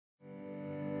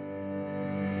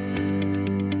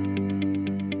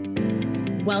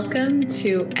Welcome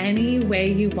to Any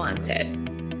Way You Want It.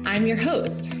 I'm your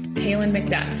host, Kaylin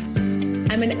McDuff.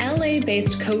 I'm an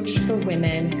LA-based coach for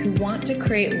women who want to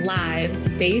create lives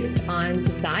based on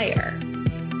desire.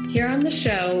 Here on the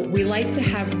show, we like to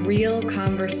have real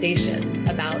conversations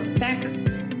about sex,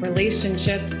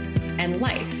 relationships, and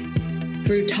life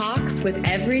through talks with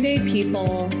everyday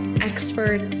people,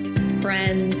 experts,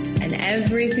 friends, and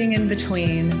everything in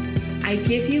between. I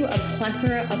give you a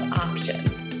plethora of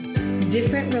options,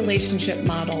 different relationship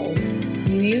models,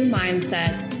 new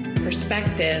mindsets,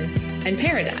 perspectives, and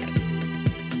paradigms.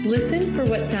 Listen for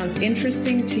what sounds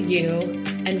interesting to you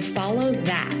and follow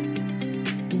that.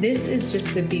 This is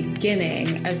just the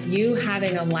beginning of you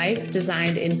having a life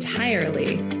designed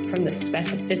entirely from the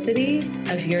specificity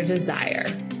of your desire.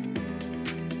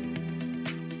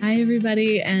 Hi,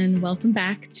 everybody, and welcome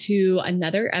back to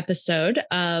another episode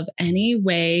of Any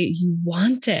Way You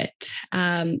Want It.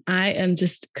 I am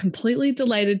just completely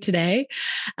delighted today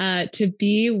to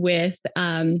be with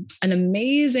an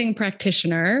amazing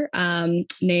practitioner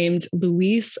named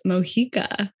Luis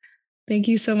Mojica. Thank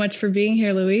you so much for being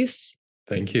here, Luis.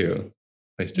 Thank you.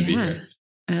 Nice to be here.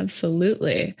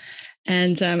 Absolutely.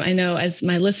 And I know as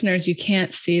my listeners, you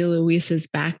can't see Luis's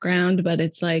background, but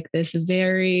it's like this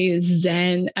very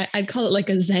Zen, I'd call it like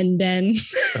a Zen den.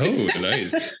 Oh,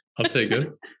 nice. I'll take it.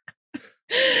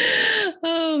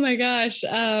 Oh my gosh.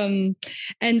 And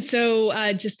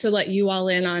so just to let you all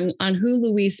in on who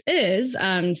Luis is.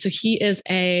 So he is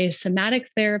a somatic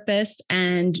therapist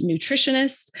and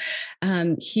nutritionist.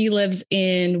 He lives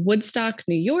in Woodstock,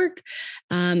 New York.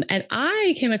 And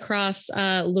I came across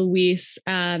Luis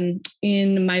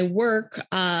in my work,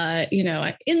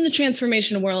 in the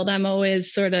transformation world. I'm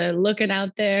always sort of looking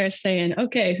out there saying,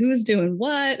 okay, who's doing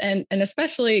what? And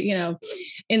especially,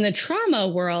 in the trauma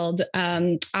world,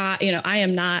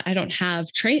 I don't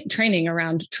have training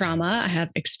around trauma. I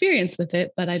have experience with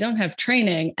it, but I don't have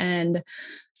training. And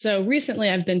so recently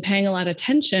I've been paying a lot of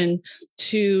attention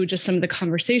to just some of the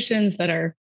conversations that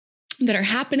are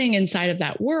happening inside of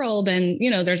that world. And,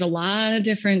 there's a lot of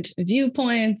different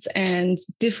viewpoints and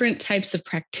different types of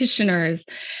practitioners.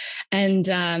 And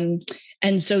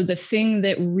so the thing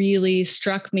that really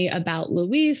struck me about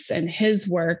Luis and his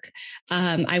work,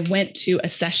 I went to a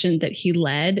session that he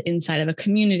led inside of a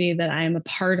community that I am a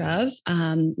part of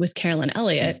with Carolyn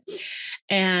Elliott.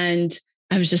 And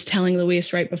I was just telling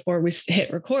Luis right before we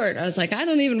hit record, I was like, I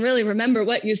don't even really remember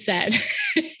what you said.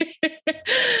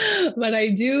 But I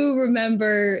do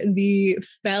remember the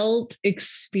felt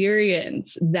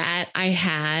experience that I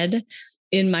had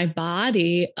in my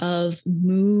body of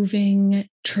moving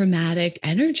traumatic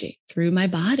energy through my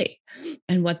body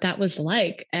and what that was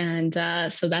like. And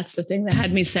so that's the thing that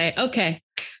had me say, okay,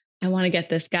 I want to get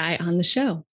this guy on the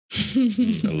show.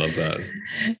 I love that.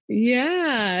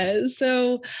 Yeah.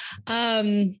 So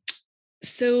I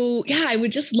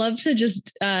would just love to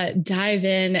just dive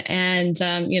in and,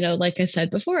 like I said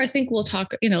before, I think we'll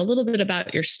talk, a little bit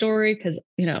about your story because,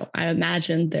 I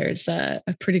imagine there's a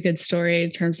pretty good story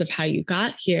in terms of how you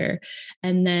got here.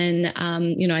 And then,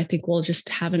 I think we'll just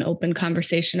have an open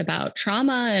conversation about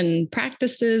trauma and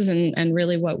practices and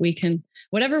really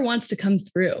whatever wants to come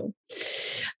through.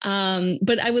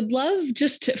 But I would love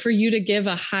just for you to give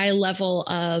a high level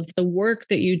of the work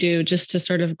that you do, just to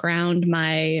sort of ground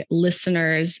my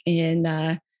listeners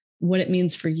in what it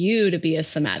means for you to be a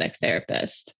somatic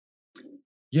therapist.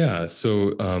 Yeah.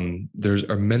 So there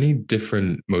are many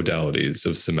different modalities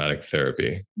of somatic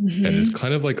therapy. Mm-hmm. And it's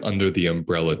kind of like under the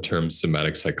umbrella term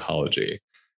somatic psychology.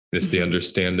 It's the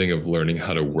understanding of learning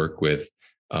how to work with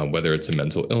whether it's a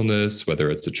mental illness, whether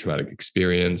it's a traumatic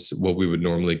experience, what we would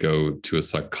normally go to a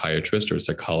psychiatrist or a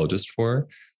psychologist for,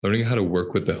 learning how to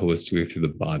work with it holistically through the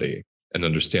body and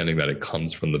understanding that it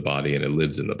comes from the body and it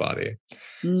lives in the body.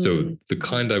 So the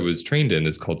kind I was trained in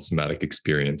is called somatic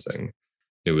experiencing.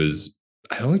 It was,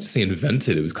 I don't like to say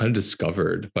invented, it was kind of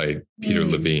discovered by Peter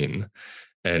Levine.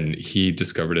 And he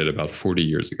discovered it about 40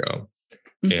 years ago.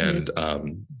 And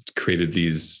created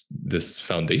this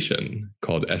foundation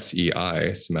called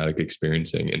SEI, Somatic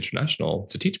Experiencing International,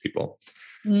 to teach people.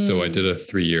 So I did a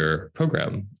 3-year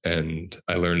program and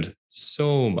I learned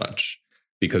so much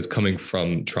because coming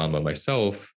from trauma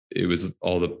myself, it was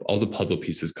all the puzzle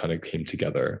pieces kind of came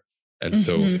together. And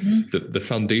so the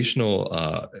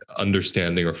foundational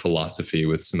understanding or philosophy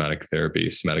with somatic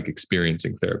therapy, somatic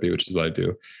experiencing therapy, which is what I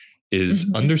do,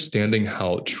 is understanding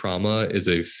how trauma is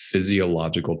a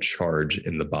physiological charge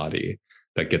in the body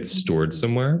that gets stored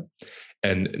somewhere.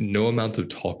 And no amount of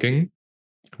talking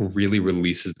really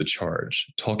releases the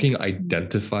charge. Talking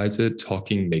identifies it.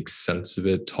 Talking makes sense of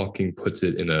it. Talking puts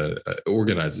it in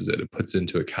organizes it. It puts it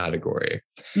into a category.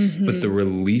 But the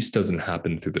release doesn't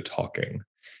happen through the talking.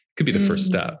 It could be the first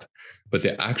step, but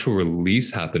the actual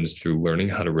release happens through learning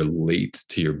how to relate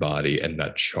to your body and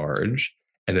that charge,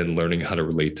 and then learning how to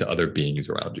relate to other beings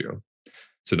around you.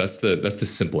 So that's the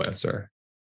simple answer.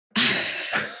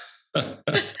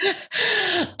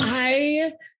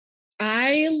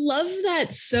 I love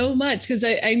that so much, because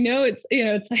I know it's,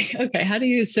 it's like, okay, how do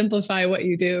you simplify what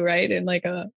you do, right? In like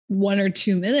a 1 or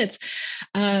 2 minutes.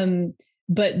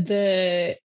 But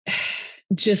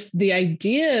just the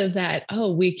idea that,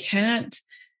 we can't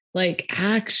like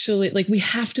actually, like we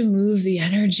have to move the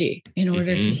energy in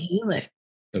order to heal it.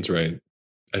 That's right.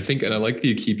 I think, and I like that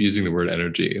you keep using the word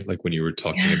energy, like when you were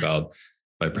talking about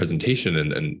my presentation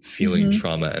and feeling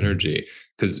trauma energy,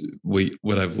 because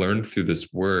what I've learned through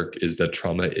this work is that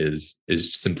trauma is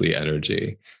simply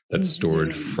energy that's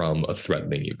stored from a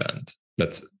threatening event.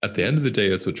 That's, at the end of the day,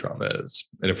 that's what trauma is.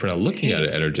 And if we're not looking at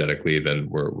it energetically, then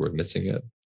we're missing it.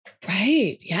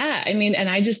 Right. Yeah. I mean, and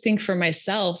I just think for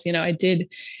myself, I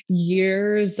did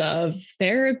years of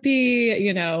therapy,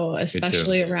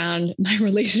 especially around my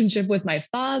relationship with my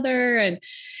father. And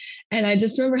I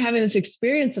just remember having this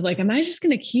experience of like, am I just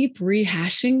going to keep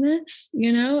rehashing this,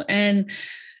 And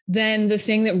then the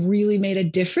thing that really made a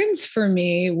difference for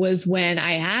me was when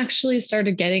I actually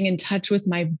started getting in touch with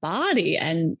my body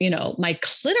and, my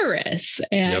clitoris,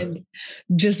 and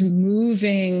just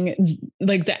moving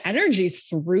like the energy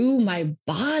through my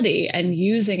body and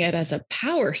using it as a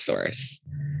power source.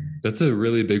 That's a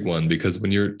really big one, because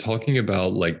when you're talking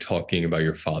about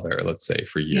your father, let's say,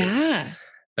 for years,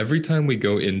 every time we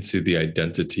go into the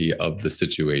identity of the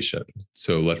situation.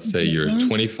 So let's say you're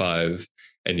 25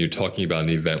 and you're talking about an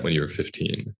event when you were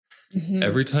 15.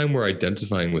 Every time we're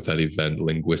identifying with that event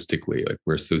linguistically, like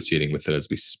we're associating with it as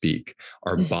we speak,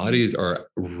 our bodies are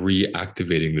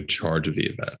reactivating the charge of the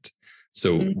event.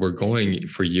 So we're going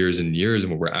for years and years,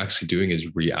 and what we're actually doing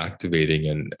is reactivating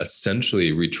and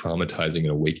essentially re-traumatizing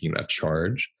and awakening that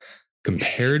charge,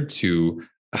 compared to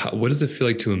what does it feel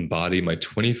like to embody my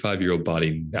 25-year-old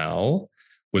body now?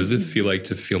 What does it feel like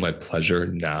to feel my pleasure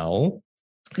now?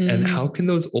 And how can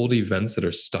those old events that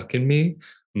are stuck in me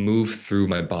move through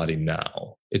my body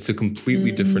now? It's a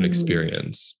completely different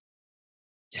experience.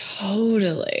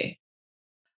 Totally.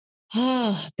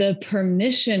 The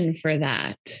permission for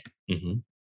that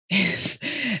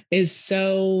is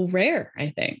so rare, I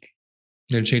think.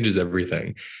 It changes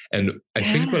everything. And I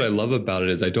think what I love about it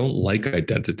is I don't like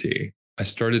identity. I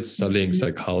started studying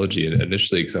psychology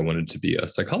initially because I wanted to be a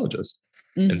psychologist.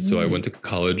 And so I went to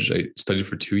college, I studied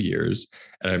for 2 years.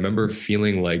 And I remember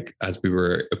feeling like, as we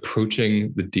were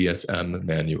approaching the DSM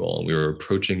manual, and we were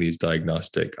approaching these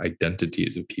diagnostic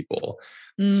identities of people,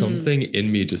 something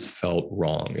in me just felt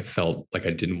wrong. It felt like I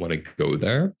didn't want to go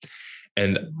there.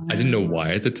 And I didn't know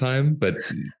why at the time, but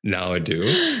now I do,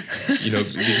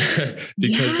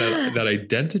 because that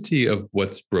identity of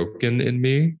what's broken in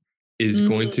me is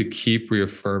going to keep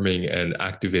reaffirming and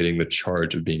activating the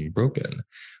charge of being broken.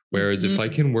 Whereas if I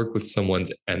can work with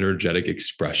someone's energetic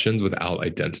expressions without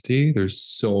identity, there's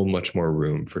so much more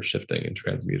room for shifting and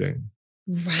transmuting.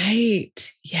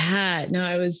 Right. Yeah. No,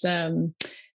 I was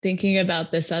thinking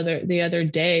about this the other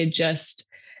day, just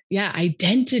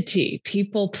identity.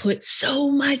 People put so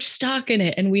much stock in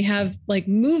it, and we have like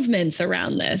movements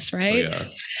around this, right? Oh,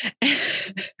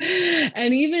 yeah.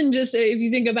 And even just if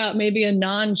you think about maybe a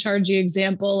non-chargy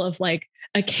example of like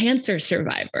a cancer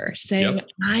survivor saying,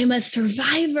 I'm a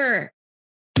survivor.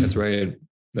 That's right.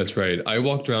 That's right. I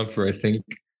walked around for, I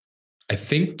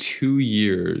think 2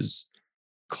 years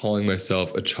calling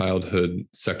myself a childhood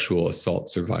sexual assault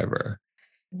survivor.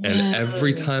 Whoa. And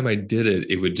every time I did it,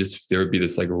 there would be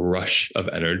this like rush of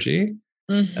energy.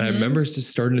 And I remember just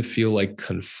starting to feel like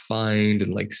confined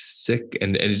and like sick.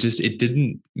 And it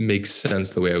didn't make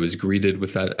sense the way I was greeted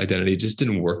with that identity. It just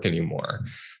didn't work anymore.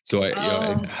 So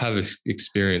I have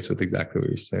experience with exactly what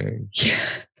you're saying.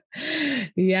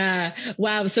 Yeah.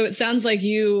 Wow. So it sounds like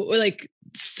you like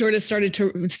sort of started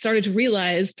to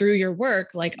realize through your work,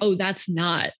 like, oh, that's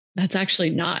actually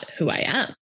not who I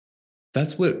am.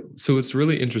 So it's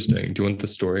really interesting. Do you want the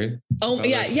story? Oh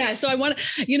yeah. Yeah. So I want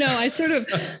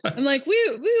to, I'm like,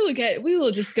 we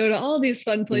will just go to all these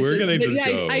fun places. We're going to just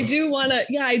go. I do want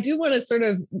to sort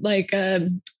of like,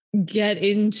 get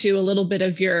into a little bit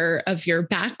of your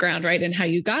background, right? And how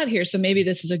you got here. So maybe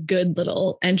this is a good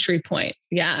little entry point.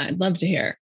 Yeah. I'd love to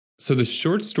hear. So the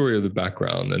short story of the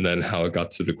background and then how it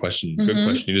got to the question, good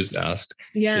question you just asked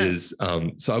is,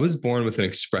 so I was born with an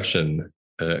expression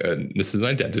this is an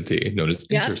identity known as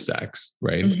intersex,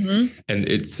 right? Mm-hmm. And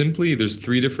it's simply, there's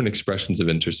 3 different expressions of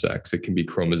intersex. It can be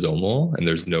chromosomal, and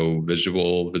there's no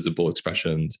visible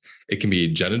expressions. It can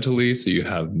be genitally, so you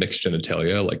have mixed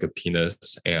genitalia, like a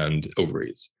penis and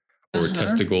ovaries, or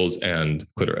testicles and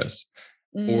clitoris.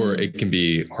 Or it can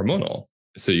be hormonal.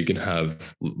 So you can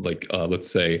have, like,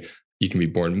 let's say you can be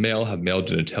born male, have male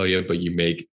genitalia, but you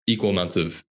make equal amounts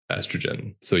of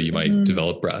estrogen. So you might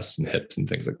develop breasts and hips and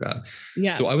things like that.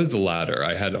 Yeah. So I was the latter.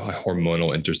 I had a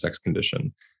hormonal intersex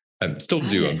condition. I still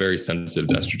do. I'm very sensitive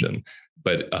to estrogen.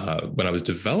 But when I was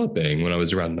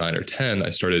around 9 or 10,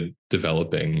 I started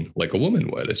developing like a woman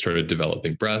would. I started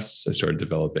developing breasts. I started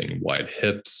developing wide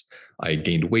hips. I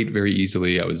gained weight very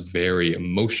easily. I was very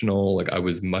emotional. Like I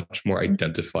was much more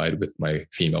identified with my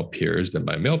female peers than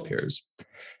my male peers.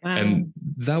 Wow. And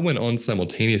that went on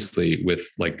simultaneously with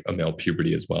like a male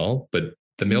puberty as well. But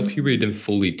the male puberty didn't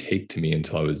fully take to me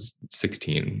until I was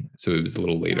 16. So it was a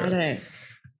little later.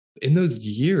 In those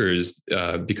years,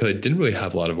 because I didn't really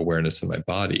have a lot of awareness of my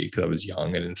body because I was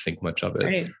young, I didn't think much of it.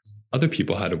 Right. Other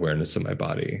people had awareness of my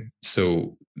body.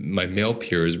 So my male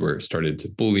peers started to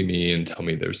bully me and tell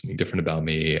me there was something different about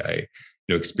me. I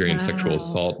experienced sexual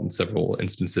assault in several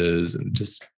instances and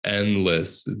just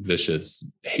endless vicious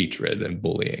hatred and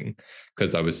bullying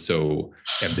because I was so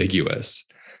ambiguous.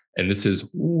 And this is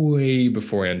way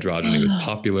before androgyny was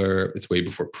popular. It's way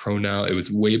before pronoun. It was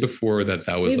way before that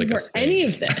was like a thing. Any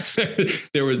of this.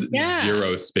 There was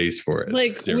zero space for it.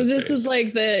 Like this was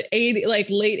like the late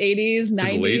 80s, 90s. So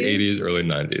the late 80s, early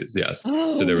 90s. Yes.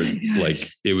 Oh, so there was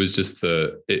it was just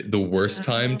the worst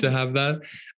time to have that.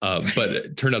 But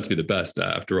it turned out to be the best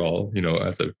after all,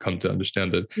 as I've come to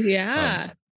understand it.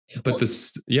 Yeah. But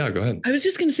go ahead. I was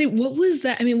just going to say, what was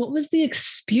that? I mean, what was the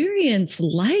experience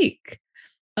like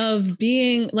of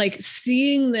being like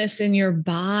seeing this in your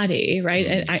body,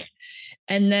 right?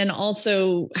 And then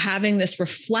also having this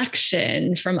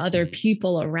reflection from other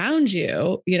people around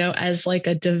you, as like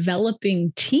a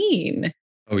developing teen.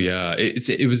 Oh yeah,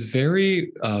 it was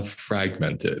very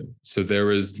fragmented. So there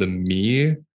was the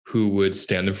me who would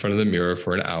stand in front of the mirror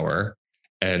for an hour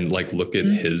and like look at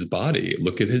his body,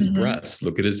 look at his breasts,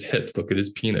 look at his hips, look at his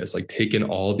penis, like take in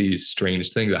all these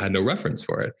strange things. I had no reference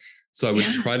for it. So I would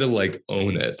try to like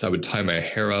own it. I would tie my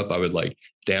hair up. I would like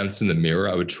dance in the mirror.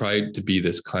 I would try to be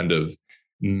this kind of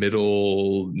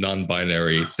middle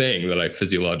non-binary thing that I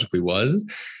physiologically was.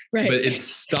 Right. But it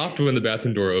stopped when the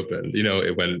bathroom door opened.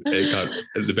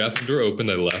 The bathroom door opened.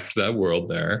 I left that world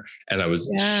there and I was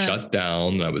shut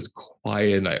down. And I was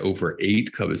quiet and I overate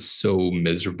because I was so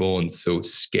miserable and so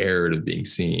scared of being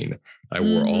seen. I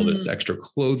wore all this extra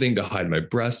clothing to hide my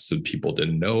breasts so people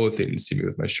didn't know if they didn't see me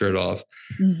with my shirt off.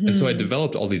 And so I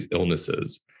developed all these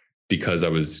illnesses because I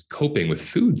was coping with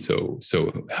food so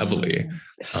heavily.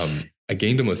 I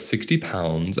gained almost 60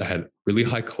 pounds. I had really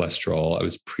high cholesterol. I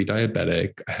was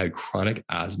pre-diabetic. I had chronic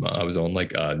asthma. I was on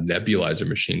like a nebulizer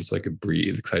machine so I could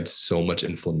breathe because I had so much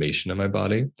inflammation in my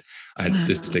body. I had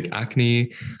cystic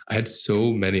acne. I had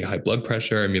so many high blood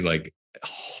pressure. I mean, like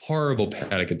horrible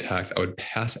panic attacks. I would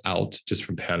pass out just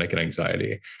from panic and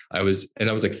anxiety. I was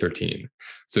like 13.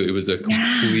 So it was a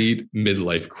complete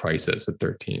midlife crisis at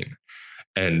 13.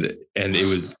 And it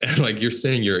was like you're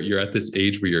saying, you're at this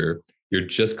age where you're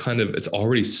just kind of, it's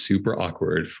already super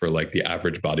awkward for like the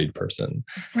average bodied person.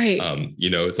 Right.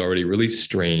 It's already really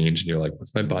strange. And you're like,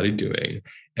 what's my body doing?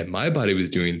 And my body was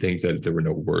doing things that there were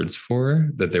no words for,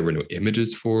 that there were no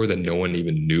images for, that no one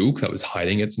even knew because I was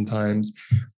hiding it sometimes.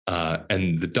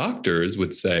 And the doctors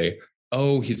would say,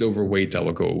 oh, he's overweight, that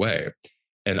will go away.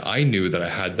 And I knew that I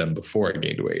had them before I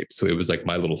gained weight. So it was like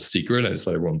my little secret. I just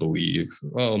let everyone believe,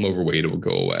 oh, I'm overweight, it will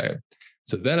go away.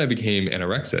 So then I became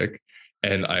anorexic.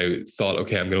 And I thought,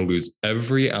 okay, I'm going to lose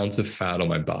every ounce of fat on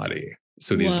my body.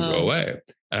 So these will go away.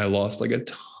 And I lost like a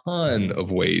ton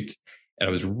of weight. And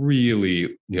I was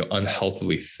really,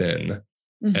 unhealthily thin.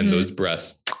 And those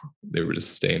breasts, they were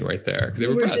just staying right there because they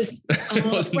were breasts. It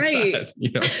wasn't fat,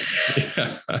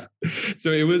 Yeah. So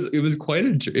it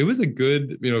was a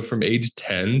good, from age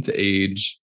 10 to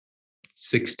age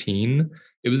 16,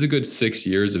 it was a good 6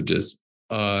 years of just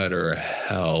utter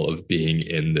hell of being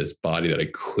in this body that I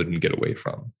couldn't get away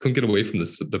from. Couldn't get away from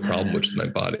the problem, which is my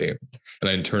body. And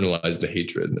I internalized the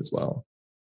hatred as well.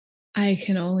 I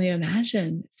can only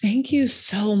imagine. Thank you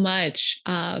so much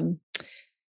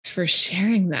for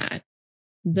sharing that.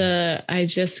 I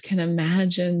just can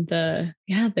imagine the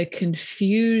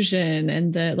confusion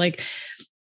and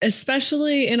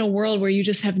especially in a world where you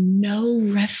just have no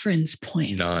reference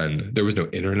points. None. There was no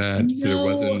internet. So there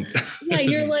wasn't. Yeah,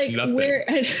 you're like, nothing.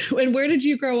 Where did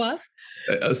you grow up?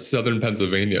 Southern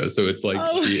Pennsylvania. So it's like,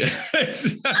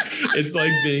 it's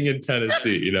like being in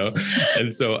Tennessee, you know?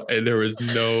 And so there was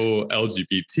no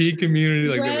LGBT community,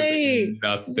 like there was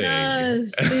nothing.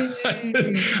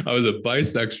 I was a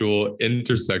bisexual,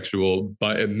 intersexual,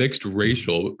 a mixed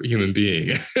racial human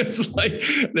being. It's like,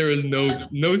 there was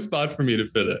no spot for me to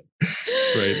fit it.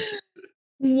 Right.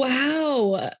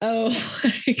 Wow. Oh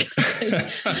my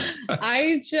gosh.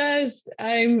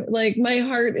 I'm like, my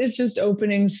heart is just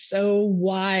opening so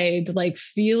wide, like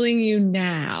feeling you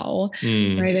now.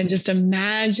 Right. And just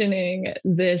imagining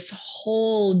this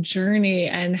whole journey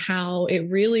and how it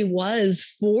really was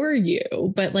for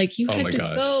you. But like you had to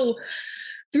go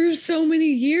through so many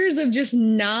years of just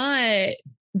not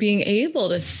being able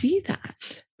to see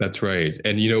that. That's right.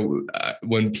 And, you know,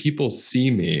 when people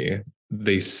see me,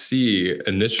 they see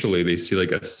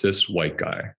like a cis white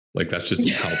guy. Like that's just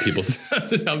how people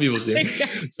see me.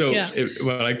 So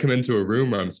when I come into a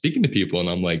room where I'm speaking to people and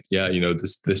I'm like, yeah, you know,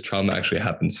 this trauma actually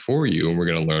happens for you and we're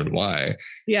going to learn why.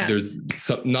 Yeah. There's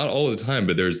not all the time,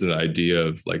 but there's an idea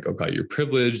of like, oh God, you're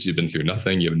privileged. You've been through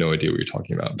nothing. You have no idea what you're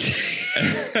talking about.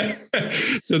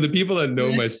 So the people that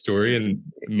know my story, and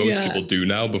most people do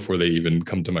now before they even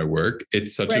come to my work,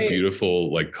 it's such a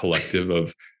beautiful like collective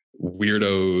of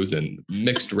weirdos and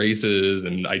mixed races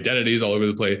and identities all over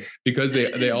the place, because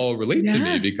they all relate to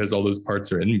me because all those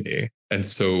parts are in me. And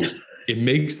so it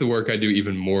makes the work I do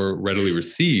even more readily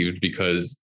received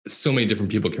because so many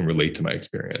different people can relate to my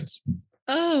experience.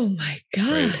 Oh my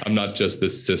God. Right? I'm not just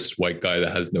this cis white guy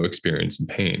that has no experience in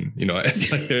pain. You know,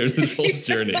 it's like there's this whole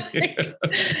journey.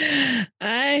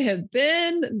 I have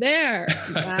been there.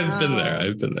 Wow.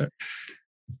 I've been there.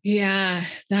 Yeah,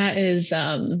 that is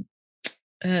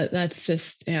that's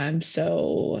just, I'm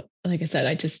so, like I said,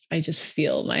 I just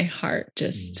feel my heart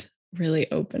just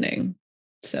really opening.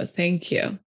 So thank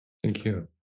you. Thank you.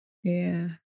 Yeah.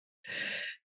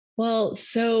 Well,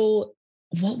 so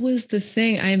what was the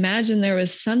thing? I imagine there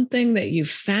was something that you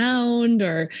found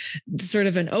or sort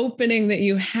of an opening that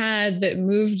you had that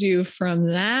moved you from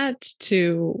that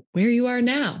to where you are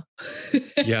now.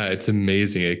 Yeah, it's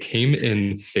amazing. It came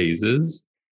in phases.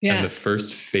 Yeah. And the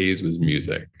first phase was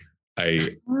music.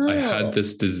 I had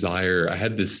this desire, I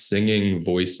had this singing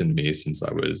voice in me since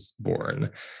I was born,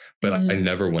 but I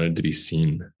never wanted to be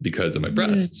seen because of my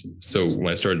breasts. So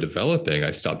when I started developing,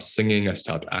 I stopped singing, I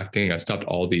stopped acting, I stopped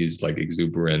all these like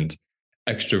exuberant,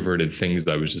 extroverted things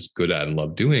that I was just good at and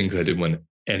loved doing because I didn't want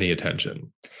any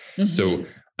attention. So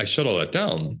I shut all that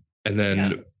down. And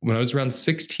then when I was around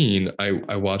 16,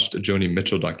 I watched a Joni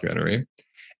Mitchell documentary,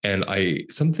 and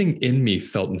something in me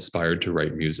felt inspired to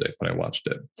write music when I watched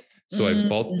it. So I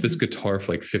bought this guitar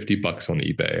for like $50 on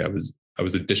eBay. I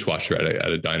was a dishwasher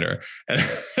at a diner, and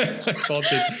I bought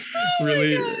this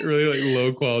really like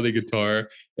low quality guitar, and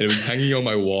it was hanging on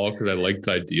my wall because I liked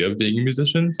the idea of being a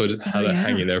musician. So I just had it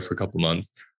hanging there for a couple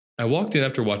months. I walked in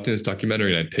after watching this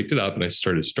documentary and I picked it up and I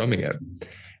started strumming it.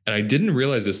 And I didn't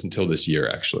realize this until this year,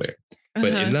 actually.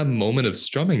 But in that moment of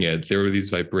strumming it, there were these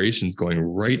vibrations going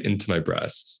right into my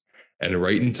breasts and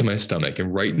right into my stomach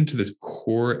and right into this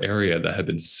core area that had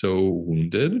been so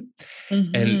wounded.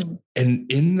 And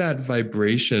in that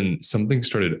vibration, something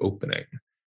started opening.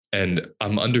 And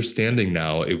I'm understanding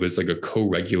now it was like a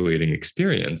co-regulating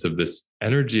experience of this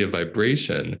energy of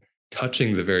vibration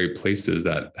touching the very places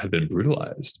that had been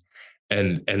brutalized.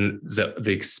 And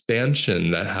the expansion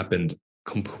that happened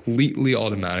completely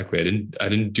automatically. I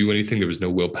didn't do anything. There was no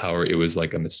willpower. It was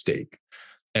like a mistake.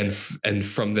 And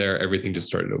from there, everything just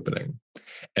started opening.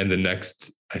 And the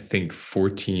next, I think,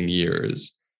 14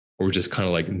 years were just kind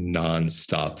of like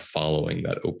nonstop following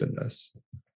that openness.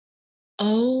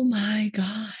 Oh my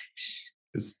gosh.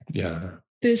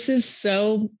 This is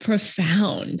so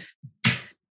profound.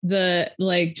 That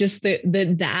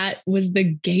was the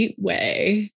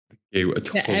gateway. A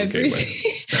total gateway.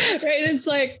 Right. It's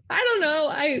like, I don't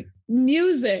know.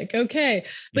 Music. Okay.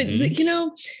 But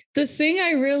the thing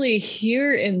I really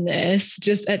hear in this,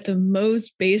 just at the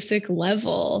most basic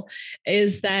level,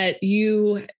 is that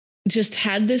you just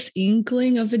had this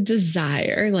inkling of a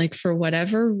desire, like for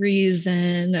whatever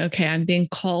reason, okay, I'm being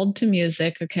called to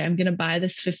music. Okay. I'm going to buy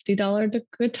this $50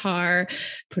 guitar,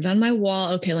 put it on my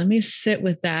wall. Okay. Let me sit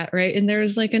with that. Right. And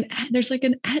there's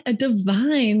a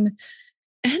divine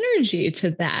energy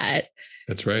to that.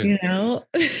 That's right.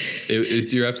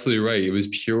 You're absolutely right. It was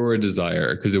pure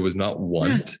desire because it was not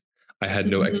want. Yeah. I had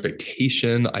no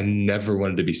expectation. I never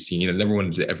wanted to be seen. I never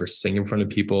wanted to ever sing in front of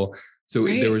people. So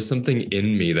there was something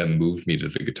in me that moved me to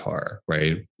the guitar,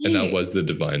 right? And that was the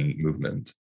divine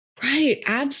movement. Right.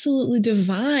 Absolutely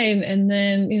divine. And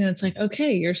then, it's like,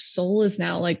 okay, your soul is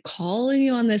now like calling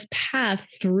you on this path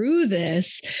through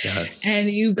this. Yes. And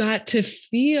you got to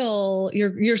feel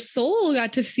your soul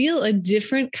got to feel a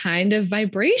different kind of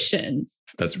vibration.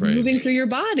 That's right. Moving through your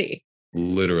body.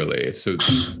 Literally. So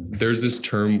there's this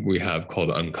term we have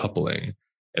called uncoupling.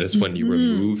 And it's when you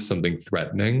remove something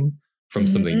threatening from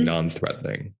something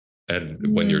non-threatening. And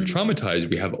when you're traumatized,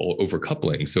 we have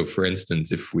overcoupling. So for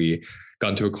instance, if we got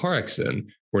into a car accident,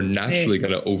 we're naturally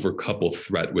going to overcouple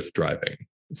threat with driving.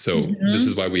 So this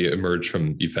is why we emerge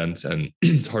from events, and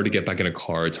it's hard to get back in a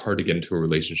car. It's hard to get into a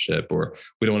relationship, or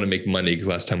we don't want to make money because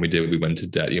last time we did, we went to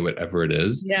debt, whatever it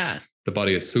is. Yeah. The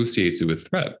body associates it with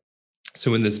threat.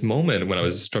 So in this moment, when I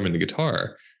was strumming the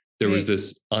guitar, there was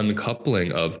this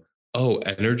uncoupling of, oh,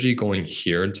 energy going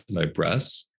here into my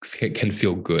breasts can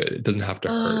feel good. It doesn't have to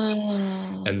hurt.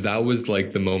 And that was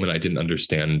like the moment I didn't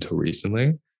understand until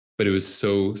recently, but it was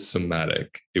so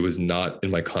somatic. It was not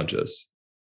in my conscious.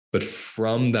 But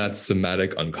from that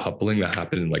somatic uncoupling that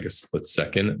happened in like a split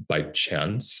second by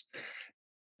chance,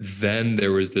 then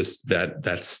there was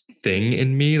that thing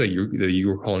in me that you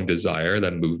were calling desire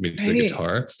that moved me to the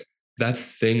guitar. That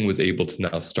thing was able to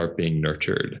now start being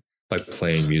nurtured by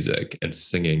playing music and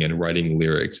singing and writing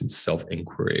lyrics and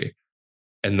self-inquiry.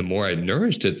 And the more I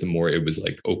nourished it, the more it was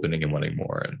like opening and wanting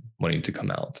more and wanting to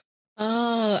come out.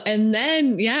 Oh, and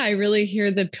then, I really hear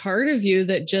the part of you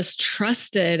that just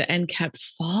trusted and kept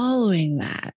following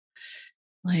that.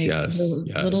 Like the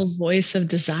little voice of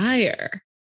desire.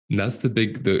 And that's the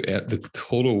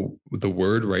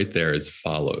word right there is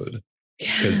followed.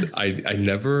 Because I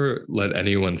never let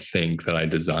anyone think that I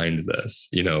designed this.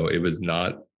 It was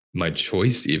not my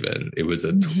choice even. It was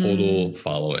a total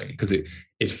following because it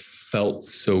felt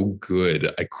so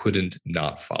good. I couldn't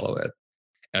not follow it.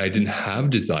 And I didn't have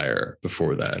desire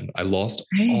before then. I lost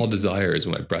all desires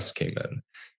when my breast came in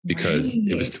because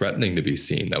it was threatening to be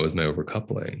seen. That was my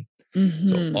overcoupling.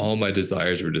 So all my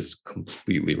desires were just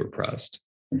completely repressed.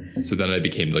 So then I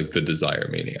became like the desire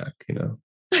maniac,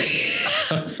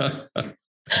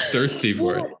 thirsty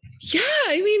for it. Yeah.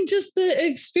 I mean, just the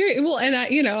experience. Well, and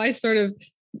I sort of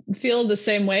feel the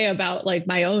same way about like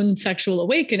my own sexual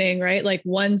awakening, right? Like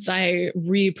once I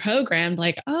reprogrammed,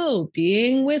 like, oh,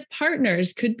 being with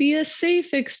partners could be a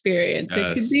safe experience.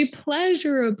 It could be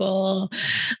pleasurable.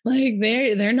 Like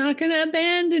they're not going to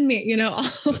abandon me, all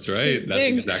That's right. That's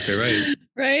exactly right.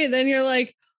 Right. Then you're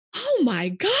like, oh my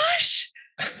gosh,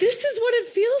 this is what it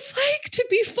feels like to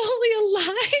be fully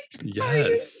alive. Yes. Are you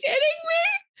kidding me?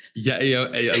 Yeah,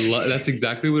 that's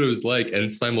exactly what it was like. And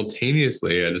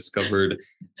simultaneously, I discovered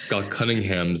Scott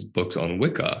Cunningham's books on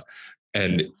Wicca.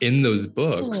 And in those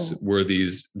books were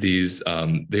these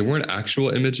they weren't actual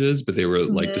images, but they were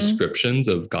like descriptions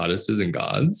of goddesses and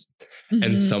gods.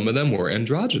 And some of them were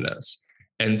androgynous.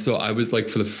 And so I was like,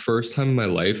 for the first time in my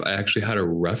life, I actually had a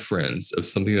reference of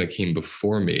something that came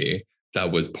before me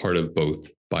that was part of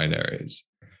both binaries.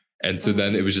 And so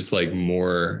then it was just like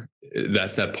more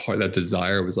that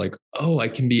desire was like, oh, I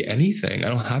can be anything. I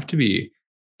don't have to be,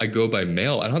 I go by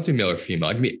male. I don't have to be male or female.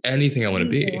 I can be anything I want to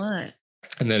be.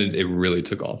 And then it really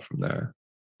took off from there.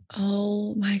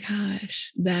 Oh my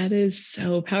gosh. That is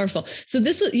so powerful. So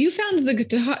you found the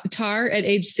guitar at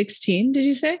age 16, did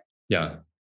you say? Yeah.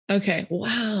 Okay.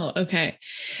 Wow. Okay.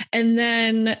 And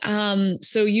then,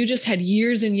 so you just had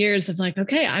years and years of like,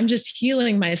 okay, I'm just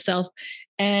healing myself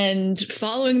and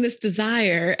following this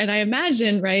desire. And I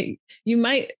imagine, right, you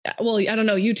might, well, I don't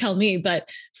know, you tell me, but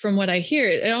from what I hear,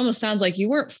 it almost sounds like you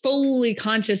weren't fully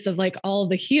conscious of like all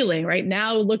the healing, right?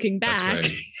 Now looking back. That's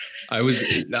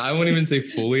right. I won't even say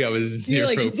fully. I was 0%.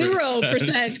 Like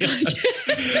 0%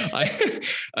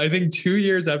 conscious. I think 2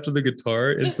 years after the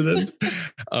guitar incident,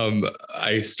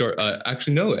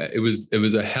 actually, no, it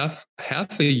was a half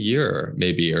a year,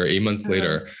 maybe, or 8 months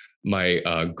later. My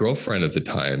girlfriend at the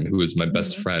time, who was my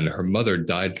best friend, her mother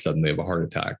died suddenly of a heart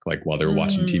attack, like while they were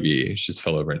watching TV. She just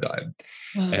fell over and died.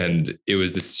 Wow. And it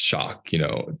was this shock,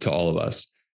 to all of us.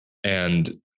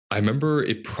 And I remember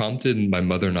it prompted my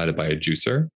mother and I to buy a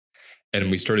juicer.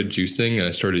 And we started juicing and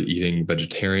I started eating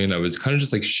vegetarian. I was kind of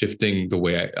just like shifting the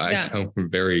way I come from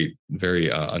very, very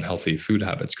unhealthy food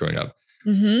habits growing up.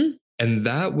 And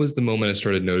that was the moment I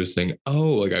started noticing,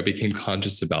 like I became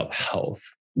conscious about health.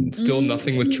 Still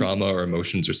nothing with trauma or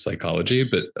emotions or psychology,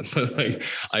 but like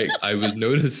I was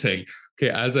noticing, okay,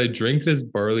 as I drink this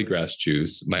barley grass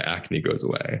juice, my acne goes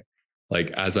away.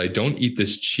 Like as I don't eat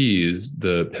this cheese,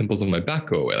 the pimples on my back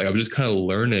go away. Like I was just kind of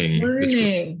learning.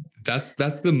 That's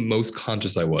the most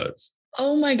conscious I was.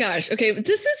 Oh my gosh. Okay. But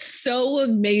this is so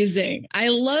amazing. I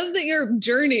love that your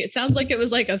journey, it sounds like it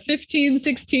was like a 15,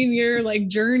 16-year like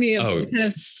journey of Oh, kind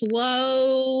of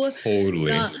slow,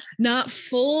 totally. not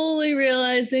fully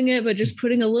realizing it, but just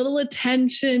putting a little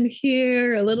attention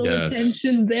here, a little Yes.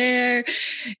 attention there,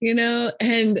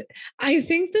 and I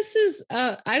think this is,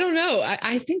 I don't know.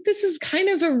 I think this is kind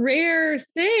of a rare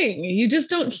thing. You just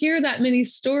don't hear that many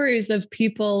stories of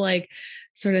people like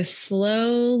sort of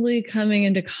slowly coming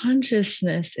into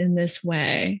consciousness in this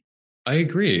way. I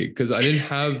agree because I didn't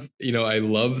have, I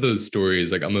love those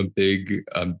stories. Like I'm a big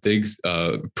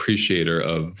appreciator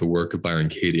of the work of Byron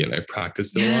Katie, and I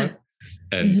practiced it a Yeah. lot,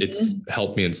 and Mm-hmm. it's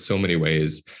helped me in so many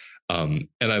ways. And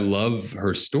I love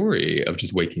her story of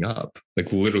just waking up,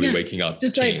 like literally Yeah. waking up,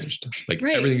 Just like, changed, like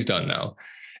right. everything's done now.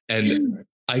 And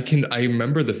I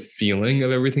remember the feeling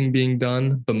of everything being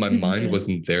done, but my mind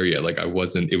wasn't there yet. Like I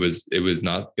wasn't, it was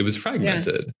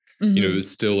fragmented. Yeah. It was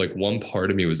still like one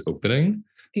part of me was opening,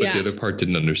 but the Yeah. other part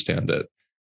didn't understand it.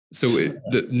 So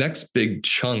the next big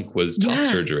chunk was top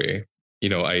surgery.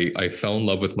 I fell in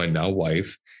love with my now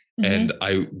wife, and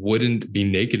I wouldn't be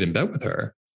naked in bed with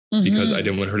her because I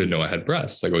didn't want her to know I had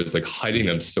breasts. Like I was like hiding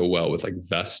them so well with like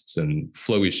vests and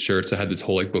flowy shirts. I had this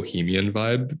whole like bohemian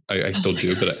vibe. I still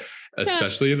do, but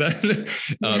especially then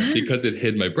because it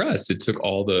hid my breasts. It took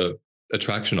all the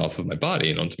attraction off of my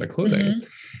body and onto my clothing.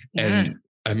 And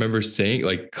I remember saying,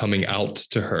 like, coming out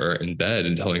to her in bed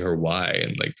and telling her why,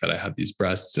 and like that I have these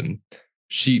breasts, and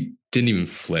she didn't even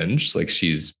flinch. Like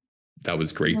that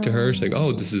was great to her. She's like,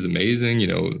 oh, this is amazing.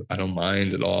 I don't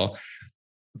mind at all.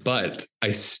 But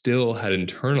I still had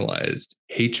internalized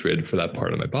hatred for that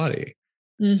part of my body.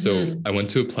 So I went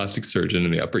to a plastic surgeon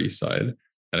in the Upper East Side,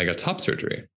 and I got top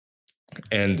surgery.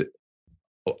 And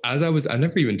I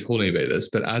never even told anybody this,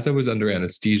 but as I was under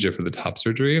anesthesia for the top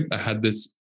surgery, I had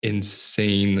this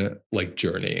insane like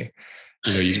journey.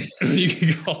 You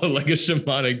can call it like a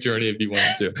shamanic journey if you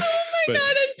wanted to. Oh my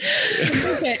God.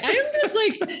 Okay.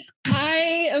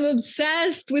 I am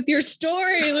obsessed with your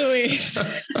story, Luis.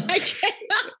 I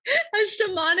cannot, a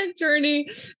shamanic journey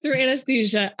through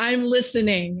anesthesia. I'm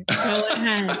listening. Go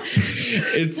ahead.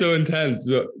 It's so intense.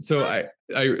 So I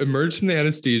emerged from the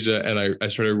anesthesia, and I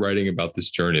started writing about this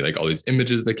journey, like all these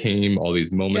images that came, all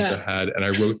these moments I had. And I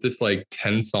wrote this like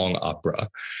 10-song opera,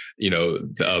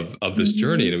 of this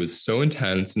journey. And it was so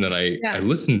intense. And then I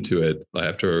listened to it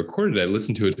after I recorded it. I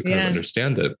listened to it to kind of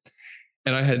understand it.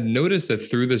 And I had noticed that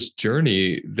through this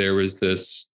journey, there was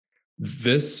this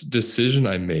decision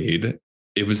I made.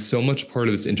 It was so much part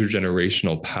of this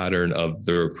intergenerational pattern of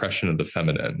the repression of the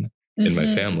feminine in my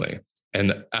family.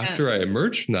 And after I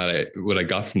emerged from that, what I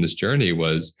got from this journey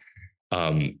was,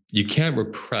 you can't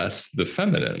repress the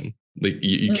feminine. Like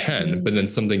you can, but then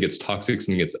something gets toxic,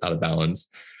 something gets out of balance.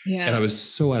 Yeah. And I was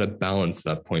so out of balance at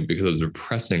that point because I was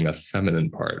repressing the feminine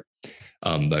part,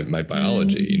 my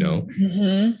biology,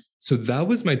 So that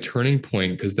was my turning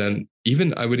point. Because then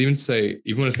I would even say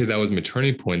that was my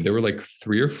turning point, there were like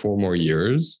 3 or 4 more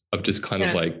years of just kind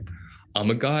of like, I'm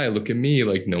a guy, look at me,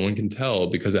 like no one can tell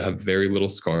because I have very little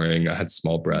scarring. I had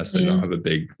small breasts. I don't have a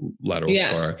big lateral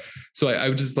scar. So I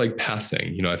was just like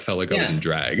passing, I felt like I was in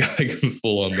drag, like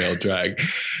full on male drag.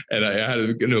 And I had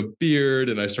a beard,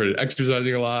 and I started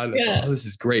exercising a lot. And oh, this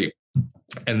is great.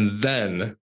 And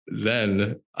then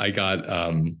I got,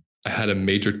 I had a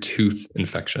major tooth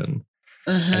infection,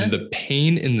 and the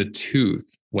pain in the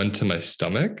tooth went to my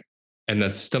stomach, and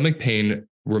that stomach pain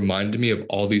reminded me of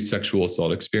all these sexual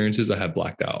assault experiences I had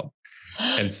blacked out.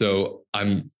 And so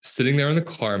I'm sitting there in the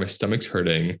car, my stomach's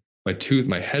hurting,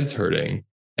 my head's hurting,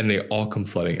 and they all come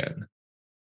flooding in.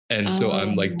 And so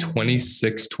I'm like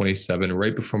 26, 27,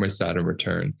 right before my Saturn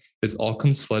return. This all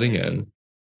comes flooding in.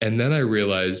 And then I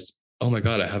realized, oh my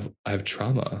God, I have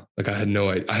trauma. Like I had no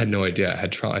idea I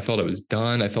had trauma. I thought I was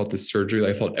done. I thought the surgery,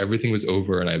 I thought everything was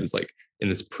over. And I was like in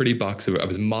this pretty box I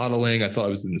was modeling. I thought I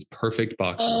was in this perfect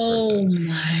box of a person. Oh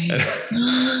my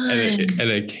God. And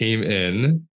it came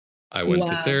in. I went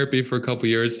to therapy for a couple of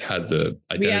years, had the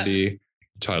identity,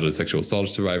 childhood sexual assault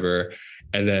survivor,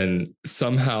 and then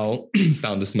somehow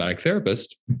found a somatic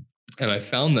therapist. And I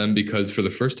found them because for the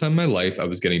first time in my life, I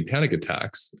was getting panic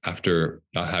attacks after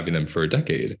not having them for a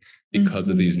decade because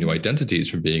of these new identities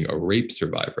from being a rape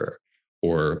survivor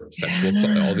or sexual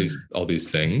assault, all these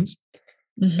things.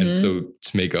 And so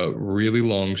to make a really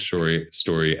long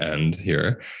story end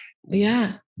here.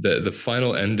 Yeah. The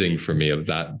final ending for me of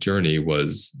that journey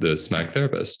was the somatic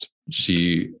therapist.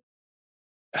 She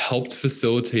helped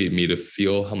facilitate me to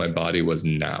feel how my body was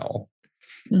now.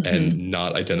 And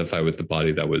not identify with the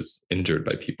body that was injured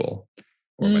by people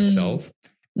or myself.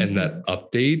 And that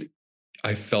update,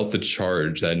 I felt the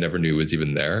charge that I never knew was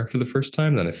even there for the first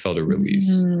time. Then I felt a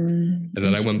release. And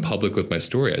then I went public with my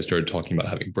story. I started talking about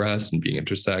having breasts and being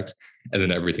intersex. And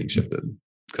then everything shifted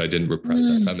because I didn't repress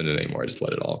my feminine anymore. I just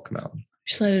let it all come out.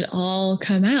 Just let it all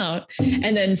come out.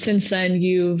 And then since then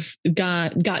you've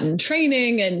gotten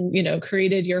training and,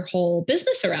 created your whole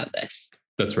business around this.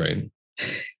 That's right.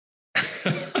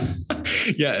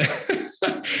 Yeah.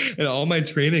 And all my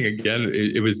training, again,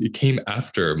 it came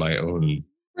after my own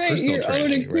personal training,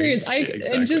 own experience. Right?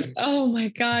 Exactly. And just, oh my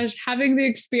gosh, having the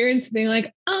experience of being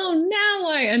like, oh, now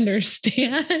I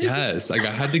understand. Yes. Like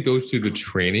I had to go through the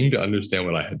training to understand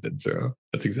what I had been through.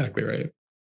 That's exactly right.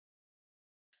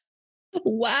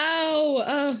 Wow.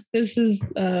 Oh, this is,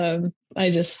 I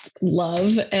just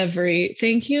love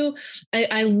thank you.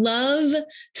 I love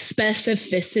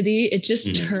specificity. It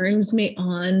just turns me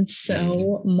on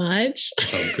so much.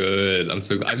 Oh, good.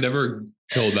 I've never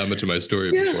told that much of my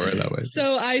story before that way.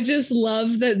 So I just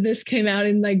love that this came out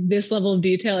in like this level of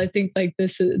detail. I think like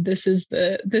this is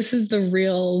the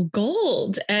real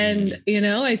gold. And,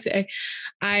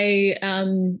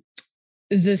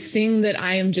 the thing that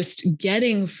I am just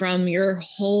getting from your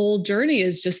whole journey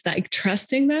is just like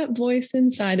trusting that voice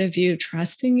inside of you,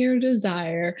 trusting your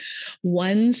desire,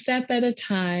 one step at a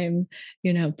time,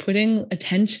 putting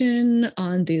attention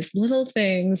on these little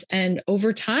things, and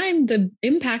over time, the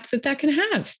impact that can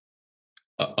have.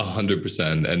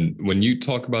 100%. And when you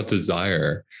talk about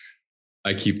desire,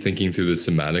 I keep thinking through the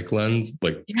somatic lens,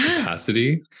 like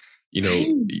capacity.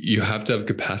 You have to have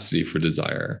capacity for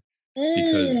desire.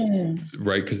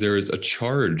 Because there is a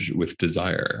charge with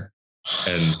desire,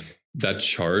 and that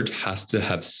charge has to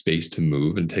have space to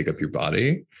move and take up your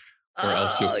body, or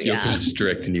else you'll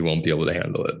constrict and you won't be able to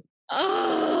handle it.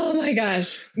 Oh my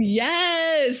gosh.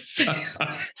 Yes.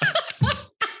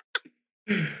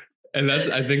 And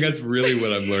I think that's really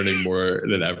what I'm learning more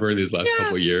than ever in these last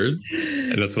couple of years.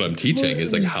 And that's what I'm teaching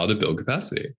is like how to build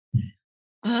capacity.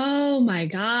 Oh my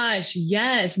gosh.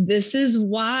 Yes. This is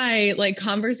why like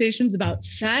conversations about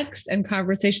sex and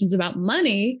conversations about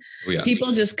money,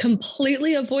 people just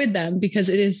completely avoid them because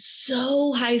it is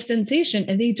so high sensation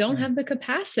and they don't have the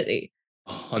capacity.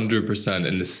 100%.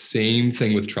 And the same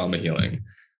thing with trauma healing.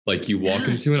 Like you walk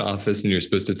into an office and you're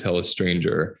supposed to tell a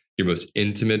stranger your most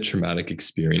intimate traumatic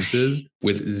experiences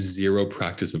with zero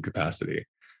practice of capacity.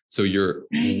 So you're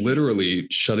literally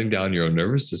shutting down your own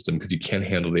nervous system because you can't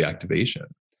handle the activation.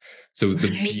 So the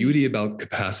beauty about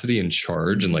capacity and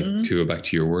charge, and like to go back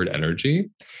to your word, energy,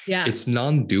 it's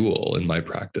non-dual in my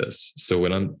practice. So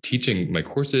when I'm teaching my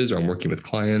courses or I'm working with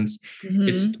clients,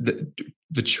 it's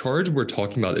the charge we're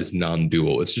talking about is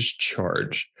non-dual. It's just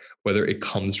charge, whether it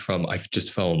comes from I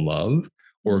just fell in love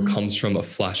or it comes from a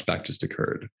flashback just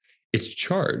occurred. It's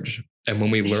charge. And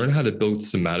when we learn how to build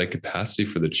somatic capacity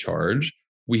for the charge,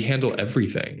 we handle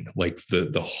everything, like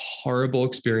the horrible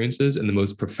experiences and the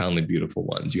most profoundly beautiful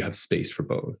ones. You have space for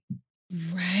both.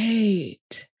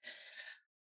 Right.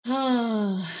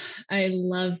 Oh, I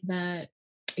love that.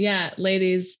 Yeah,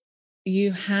 ladies,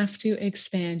 you have to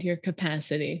expand your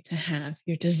capacity to have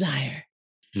your desire.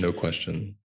 No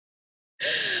question.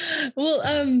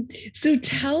 Well, so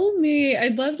tell me,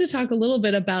 I'd love to talk a little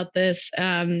bit about this,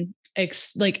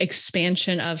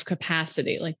 expansion of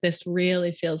capacity. Like this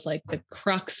really feels like the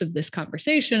crux of this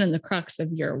conversation and the crux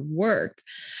of your work.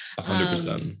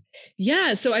 100%.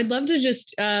 Yeah. So I'd love to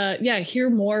just, hear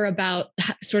more about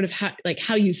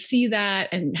how you see that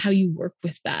and how you work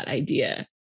with that idea.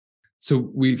 So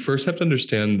we first have to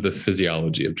understand the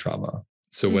physiology of trauma.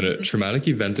 So when a traumatic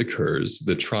event occurs,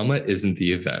 the trauma isn't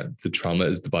the event. The trauma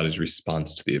is the body's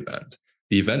response to the event.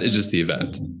 The event is just the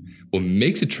event. What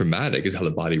makes it traumatic is how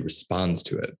the body responds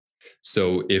to it.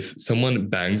 So if someone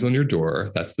bangs on your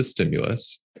door, that's the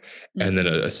stimulus. And then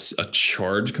a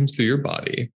charge comes through your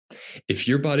body. If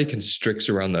your body constricts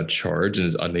around that charge and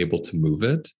is unable to move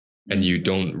it, and you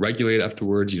don't regulate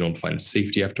afterwards, you don't find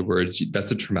safety afterwards,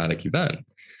 that's a traumatic event.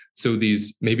 So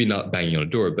these, maybe not banging on a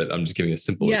door, but I'm just giving a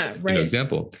simple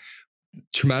example.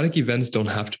 Traumatic events don't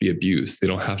have to be abuse. They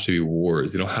don't have to be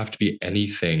wars. They don't have to be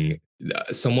anything.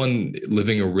 Someone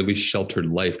living a really sheltered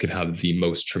life could have the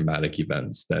most traumatic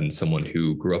events than someone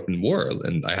who grew up in war.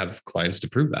 And I have clients to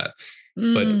prove that.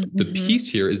 But the piece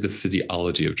here is the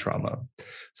physiology of trauma.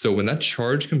 So when that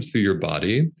charge comes through your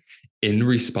body in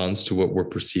response to what we're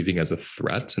perceiving as a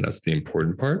threat, and that's the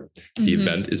important part, the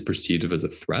event is perceived as a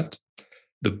threat.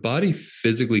 The body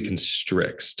physically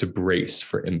constricts to brace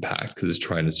for impact because it's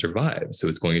trying to survive. So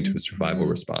it's going into a survival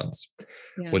response.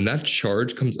 Yeah. When that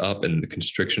charge comes up and the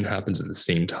constriction happens at the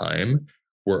same time,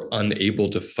 we're unable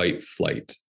to fight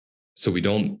flight. So we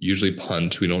don't usually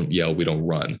punch, we don't yell, we don't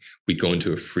run. We go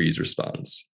into a freeze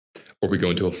response. or we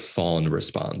go into a fawn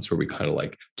response where we kind of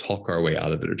like talk our way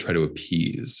out of it or try to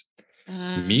appease.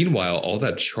 Meanwhile, all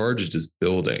that charge is just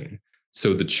building.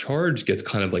 So the charge gets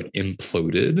kind of like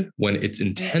imploded when it's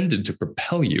intended to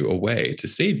propel you away to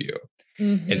save you.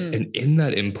 And in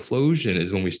that implosion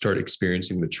is when we start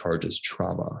experiencing the charge as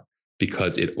trauma,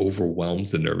 because it overwhelms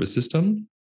the nervous system.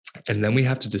 And then we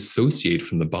have to dissociate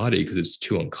from the body because it's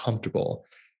too uncomfortable.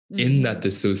 In that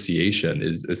dissociation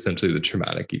is essentially the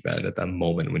traumatic event at that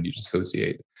moment when you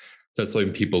dissociate. So that's why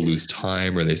when people lose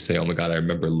time or they say, oh my God, I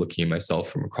remember looking at myself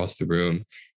from across the room.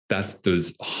 That's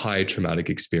those high traumatic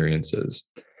experiences.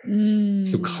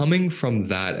 So coming from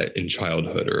that in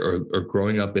childhood or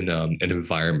growing up in an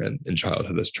environment in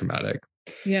childhood that's traumatic.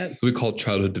 So we call it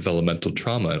childhood developmental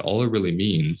trauma. And all it really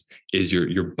means is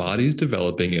your body's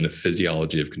developing in a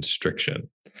physiology of constriction.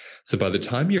 So by the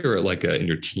time you're like in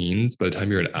your teens, by the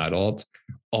time you're an adult,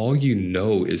 all you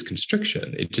know is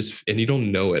constriction. And you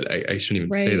don't know it. I shouldn't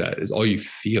even say that. It's all you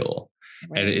feel.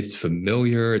 And it's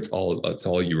familiar. It's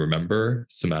all you remember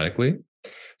somatically.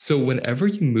 So whenever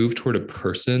you move toward a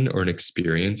person or an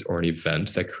experience or an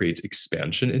event that creates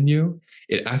expansion in you,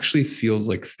 it actually feels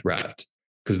like threat,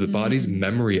 because the body's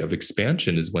memory of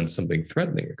expansion is when something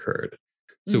threatening occurred.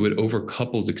 So it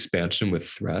overcouples expansion with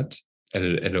threat, and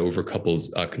it overcouples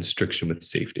constriction with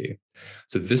safety.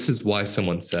 So this is why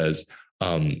someone says,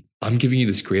 I'm giving you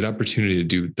this great opportunity to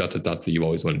do ... that you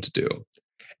always wanted to do.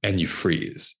 And you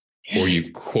freeze, or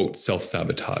you quote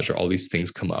self-sabotage, or all these things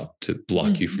come up to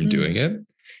block you from doing it.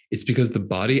 It's because the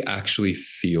body actually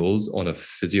feels on a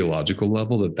physiological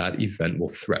level that event will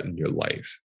threaten your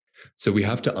life. So we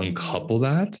have to uncouple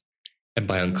that. And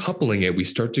by uncoupling it, we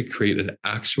start to create an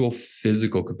actual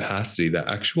physical capacity that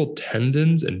actual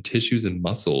tendons and tissues and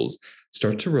muscles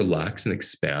start to relax and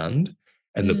expand.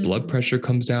 And the blood pressure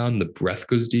comes down, the breath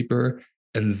goes deeper.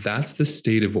 And that's the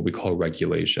state of what we call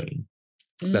regulation.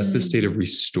 That's the state of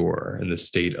restore and the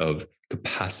state of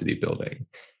capacity building.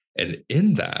 And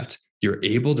in that, you're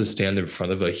able to stand in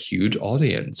front of a huge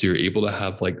audience. You're able to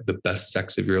have like the best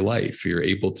sex of your life. You're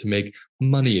able to make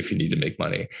money if you need to make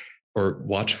money, or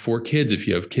watch 4 kids if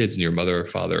you have kids and your mother or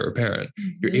father or parent.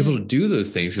 You're able to do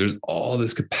those things. There's all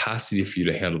this capacity for you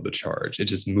to handle the charge. It's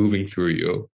just moving through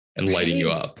you and lighting you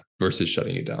up versus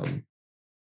shutting you down.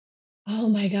 Oh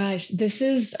my gosh. This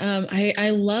is,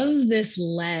 I love this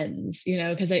lens,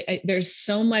 because there's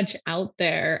so much out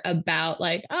there about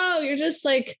like, oh, you're just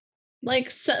like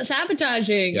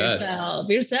sabotaging yourself.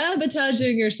 You're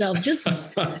sabotaging yourself. Just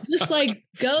like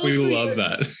go. We love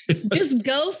that. Just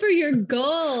go for your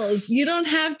goals. You don't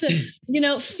have to,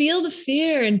 feel the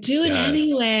fear and do it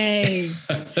anyway.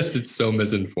 It's so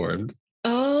misinformed.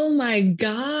 Oh my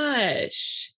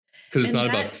gosh. Because it's not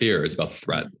about fear, it's about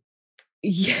threat.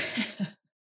 Yeah.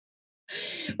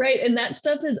 Right. And that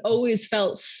stuff has always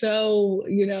felt so,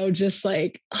 just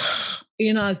like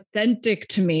inauthentic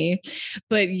to me.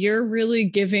 But you're really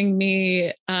giving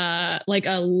me like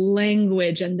a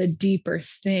language and the deeper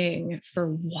thing for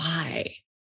why.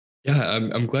 Yeah,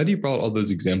 I'm glad you brought all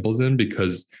those examples in,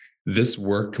 because this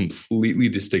work completely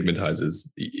destigmatizes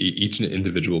each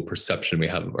individual perception we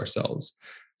have of ourselves.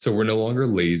 So we're no longer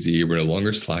lazy. We're no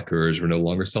longer slackers. We're no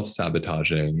longer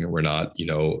self-sabotaging. We're not,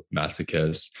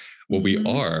 masochists. What we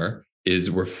are is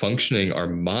we're functioning. Our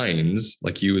minds,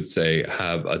 like you would say,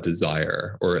 have a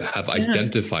desire or have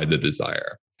identified the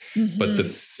desire. But the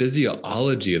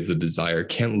physiology of the desire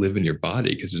can't live in your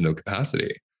body because there's no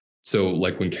capacity. So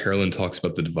like when Carolyn talks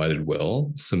about the divided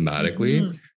will,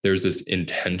 somatically, there's this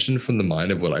intention from the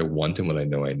mind of what I want and what I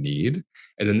know I need.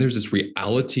 And then there's this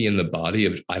reality in the body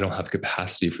of I don't have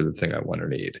capacity for the thing I want or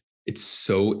need. It's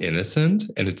so innocent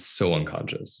and it's so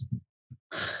unconscious.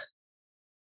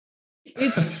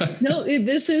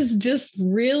 This is just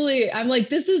really, I'm like,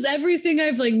 this is everything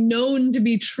I've like known to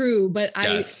be true. But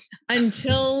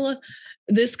until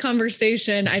this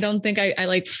conversation, I don't think I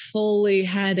like fully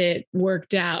had it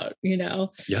worked out,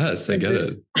 Yes, I get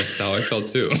it. That's how I felt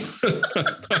too.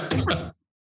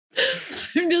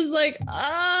 I'm just like,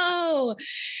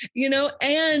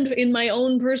 and in my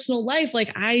own personal life,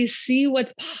 like I see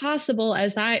what's possible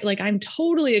as I'm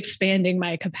totally expanding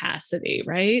my capacity.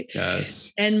 Right.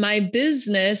 Yes. And my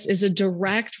business is a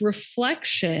direct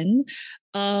reflection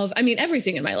of,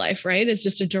 everything in my life, right? It's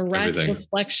just a direct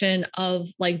reflection of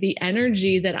like the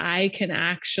energy that I can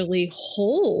actually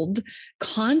hold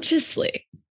consciously.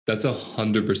 That's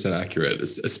 100% accurate,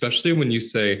 especially when you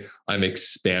say I'm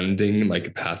expanding my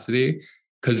capacity,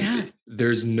 because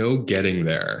there's no getting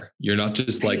there. You're not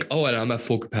just like, oh, and I'm at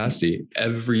full capacity.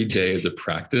 Every day is a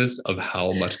practice of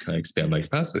how much can I expand my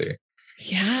capacity.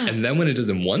 Yeah. And then when it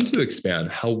doesn't want to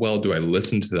expand, how well do I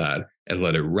listen to that and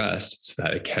let it rest so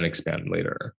that it can expand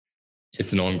later.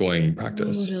 It's an ongoing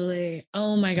practice. Totally.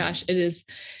 Oh my gosh. It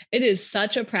is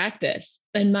such a practice.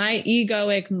 And my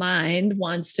egoic mind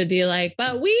wants to be like,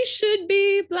 but we should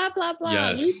be blah, blah, blah.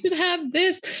 Yes. We should have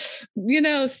this,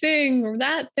 thing or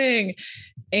that thing.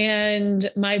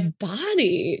 And my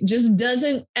body just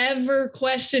doesn't ever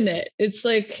question it. It's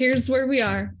like, here's where we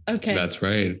are. Okay. That's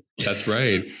right. That's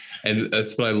right. And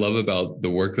that's what I love about the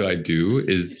work that I do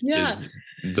is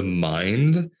the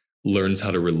mind learns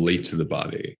how to relate to the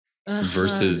body.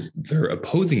 Versus they're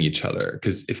opposing each other.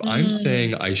 Because if I'm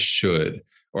saying I should,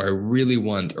 or I really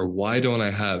want, or why don't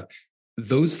I have,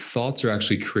 those thoughts are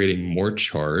actually creating more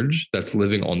charge that's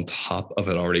living on top of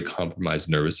an already compromised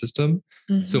nervous system.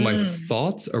 So my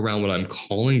thoughts around what I'm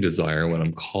calling desire, what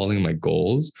I'm calling my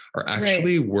goals, are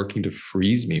actually working to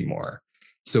freeze me more.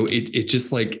 So it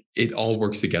just like, it all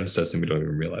works against us and we don't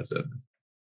even realize it.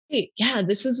 Yeah,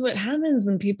 this is what happens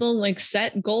when people like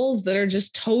set goals that are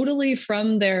just totally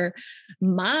from their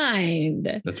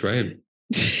mind. That's right.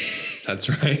 That's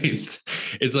right.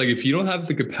 It's like, if you don't have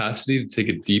the capacity to take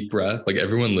a deep breath, like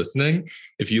everyone listening,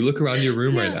 if you look around your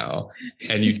room right now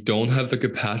and you don't have the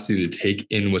capacity to take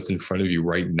in what's in front of you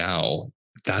right now,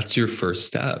 that's your first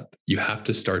step. You have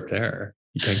to start there.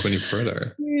 You can't go any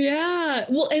further. Yeah.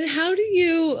 Well, and how do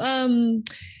you,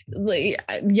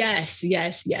 yes.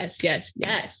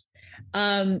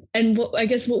 And I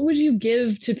guess, what would you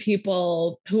give to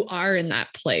people who are in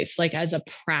that place, like as a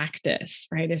practice,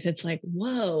 right? If it's like,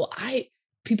 whoa,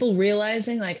 people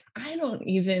realizing like, I'm not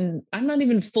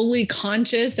even fully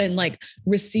conscious and like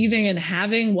receiving and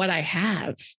having what I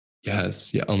have.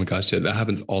 Yes. Yeah. Oh my gosh. Yeah. That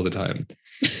happens all the time.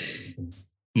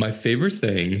 My favorite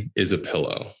thing is a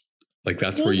pillow. Like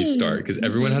that's where you start, because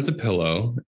everyone has a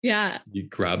pillow. Yeah. You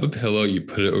grab a pillow, you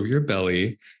put it over your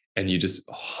belly, and you just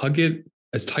hug it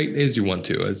as tight as you want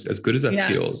to, as good as that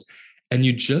feels. And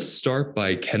you just start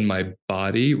by, can my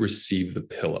body receive the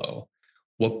pillow?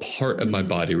 What part of my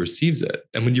body receives it?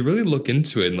 And when you really look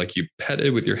into it and like you pet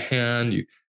it with your hand, you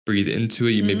breathe into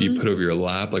it, maybe you put it over your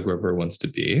lap, like wherever it wants to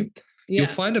be, you'll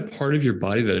find a part of your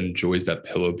body that enjoys that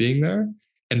pillow being there.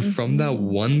 And from that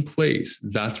one place,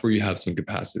 that's where you have some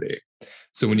capacity.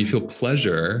 So when you feel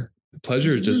pleasure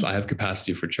is just, I have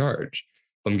capacity for charge.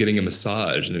 If I'm getting a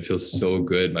massage and it feels so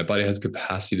good, my body has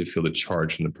capacity to feel the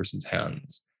charge from the person's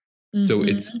hands. So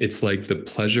it's like the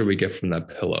pleasure we get from that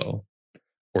pillow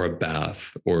or a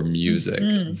bath or music,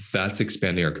 that's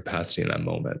expanding our capacity in that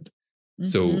moment.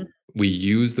 So we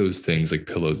use those things like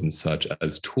pillows and such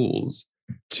as tools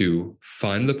to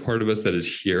find the part of us that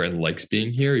is here and likes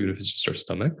being here, even if it's just our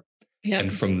stomach.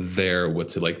 And from there,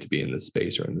 what's it like to be in this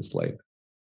space or in this light?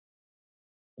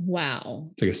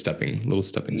 Wow. It's like a little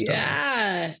stepping stone.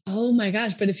 Yeah. Oh my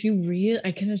gosh. But I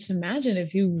can just imagine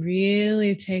if you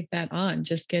really take that on,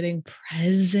 just getting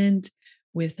present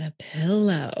with a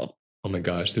pillow. Oh my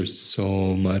gosh. There's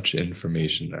so much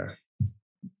information there.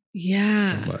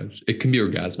 Yeah. So much. It can be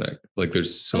orgasmic. Like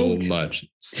there's so much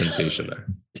sensation there.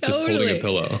 Just holding a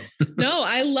pillow. No,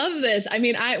 I love this. I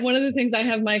mean, one of the things I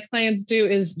have my clients do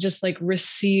is just like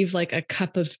receive like a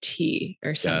cup of tea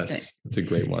or something. Yes, that's a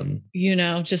great one.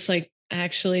 Just like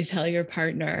actually tell your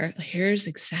partner, here's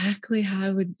exactly how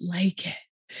I would like it.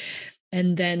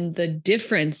 And then the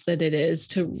difference that it is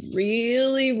to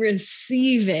really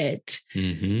receive it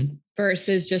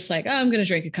versus just like, oh, I'm going to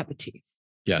drink a cup of tea.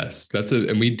 Yes,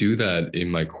 and we do that in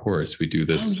my course. We do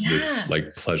this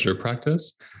like pleasure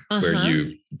practice where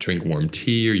you drink warm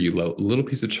tea, or you let a little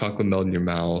piece of chocolate melt in your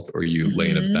mouth, or you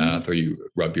lay in a bath, or you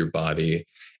rub your body.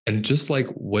 And just like,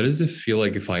 what does it feel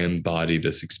like if I embody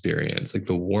this experience? Like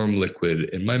the warm liquid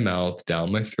in my mouth,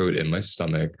 down my throat, in my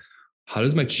stomach. How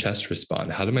does my chest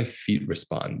respond? How do my feet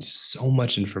respond? So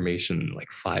much information in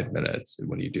like 5 minutes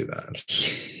when you do that.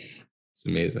 It's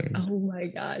amazing. Oh my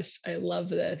gosh. I love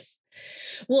this.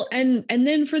 Well, and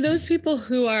then for those people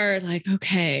who are like,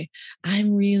 okay,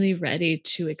 I'm really ready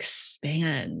to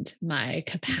expand my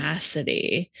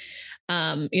capacity.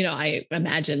 I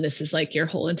imagine this is like your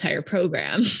whole entire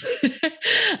program.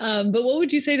 But what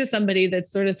would you say to somebody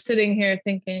that's sort of sitting here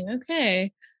thinking,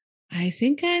 okay, I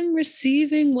think I'm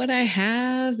receiving what I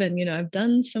have, and, I've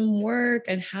done some work,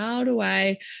 and how do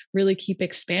I really keep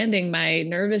expanding my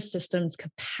nervous system's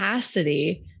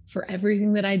capacity for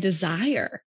everything that I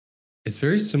desire? It's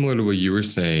very similar to what you were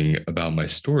saying about my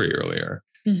story earlier.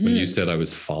 When you said I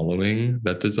was following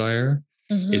that desire,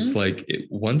 it's like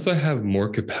once I have more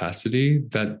capacity,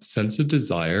 that sense of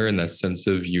desire and that sense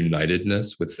of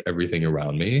unitedness with everything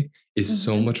around me is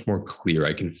so much more clear.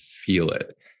 I can feel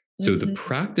it. So the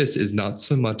practice is not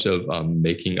so much of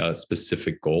making a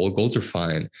specific goal. Goals are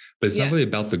fine, but it's not really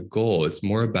about the goal. It's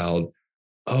more about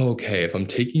oh, okay, if I'm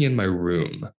taking in my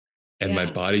room and my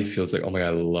Yeah. body feels like, oh my God,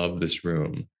 I love this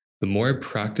room. The more I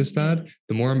practice that,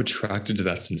 the more I'm attracted to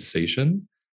that sensation.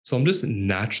 So I'm just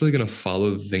naturally going to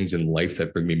follow the things in life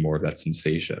that bring me more of that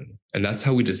sensation. And that's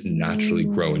how we just naturally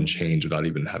grow and Mm. change without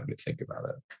even having to think about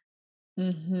it.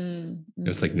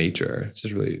 It's like Mm-hmm. nature. It's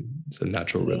just really, it's a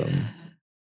natural Yeah, rhythm.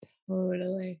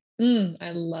 totally.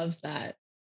 I love that.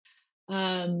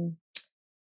 Um,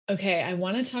 okay, I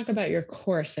want to talk about your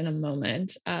course in a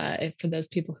moment, for those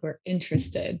people who are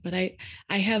interested. But I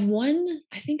have one.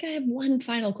 I think I have one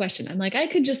final question. I'm like, I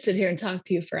could just sit here and talk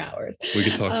to you for hours. We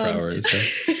could talk for Um, hours. Yeah.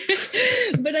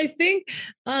 but I think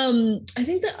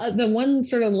the one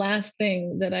sort of last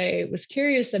thing that I was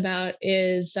curious about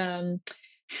is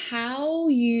how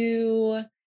you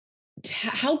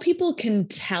how people can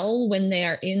tell when they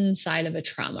are inside of a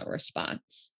trauma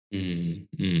response.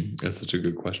 That's such a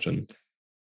good question.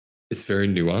 It's very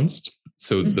nuanced.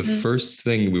 So the Mm-hmm. first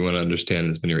thing we want to understand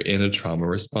is when you're in a trauma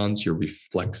response, you're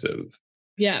reflexive.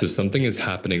 Yeah. So something is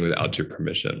happening without your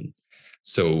permission.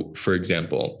 So, for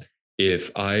example, if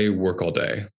I work all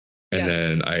day and Yeah.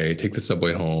 then I take the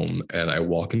subway home and I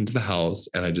walk into the house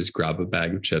and I just grab a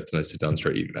bag of chips and I sit down and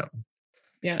start eating them.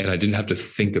 Yeah. And I didn't have to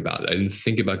think about it. I didn't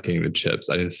think about getting the chips.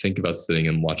 I didn't think about sitting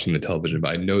and watching the television,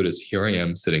 but I noticed here I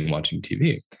am sitting watching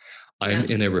TV. I'm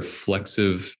in a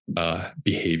reflexive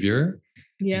behavior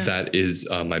Yeah. that is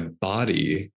my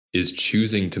body is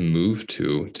choosing to move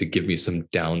to give me some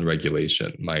down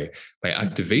regulation. My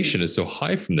activation is so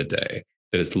high from the day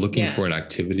that it's looking for an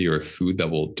activity or a food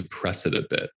that will depress it a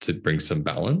bit to bring some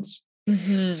balance.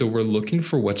 So we're looking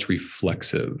for what's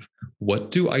reflexive.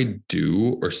 What do I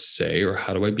do or say or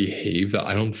how do I behave that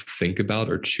I don't think about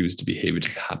or choose to behave? It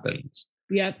just happens.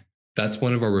 Yep. That's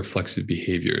one of our reflexive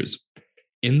behaviors.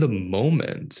 In the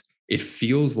moment, it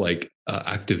feels like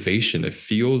activation. It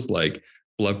feels like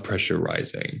blood pressure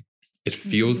rising. It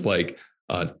feels like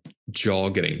jaw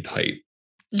getting tight,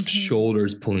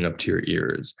 shoulders pulling up to your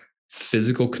ears.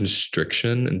 Physical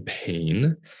constriction and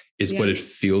pain is what it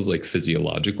feels like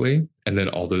physiologically. And then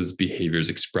all those behaviors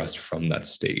expressed from that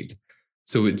state.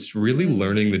 So it's really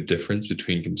learning the difference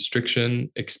between constriction,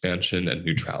 expansion, and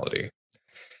neutrality.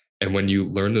 And when you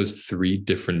learn those three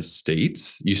different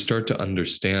states, you start to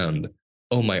understand,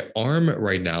 oh, my arm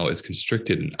right now is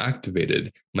constricted and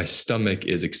activated. My stomach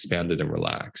is expanded and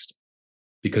relaxed.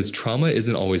 Because trauma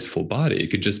isn't always full body.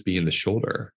 It could just be in the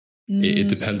shoulder. It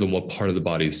depends on what part of the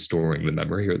body is storing the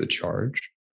memory or the charge.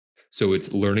 So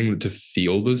it's learning to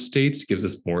feel those states gives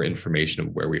us more information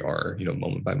of where we are,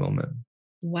 moment by moment.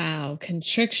 Wow.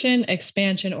 Constriction,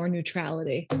 expansion, or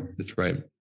neutrality. That's right.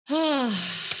 Ah,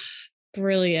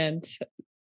 brilliant.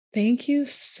 Thank you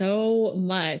so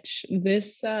much.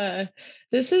 This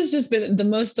has just been the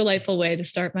most delightful way to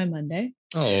start my Monday.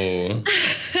 Oh,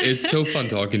 it's so fun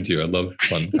talking to you. I love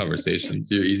fun conversations.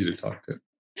 You're easy to talk to.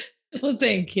 Well,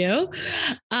 thank you.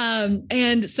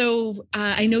 And so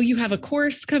I know you have a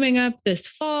course coming up this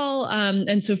fall.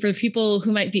 And so for people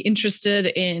who might be interested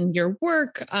in your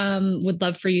work, would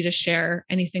love for you to share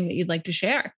anything that you'd like to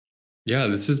share. Yeah,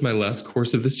 this is my last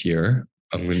course of this year.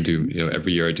 I'm going to do,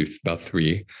 every year I do about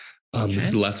 3. This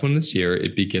is the last one this year.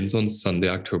 It begins on Sunday,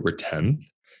 October 10th.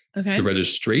 Okay. The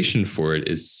registration for it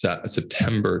is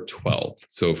September 12th.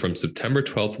 So from September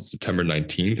 12th to September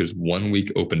 19th, there's 1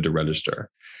 week open to register.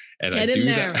 And I do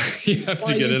that. You have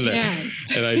to get in there.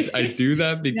 And I do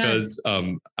that because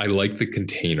I like the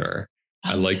container.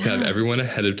 I like to have everyone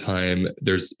ahead of time.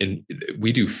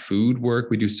 We do food work.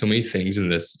 We do so many things in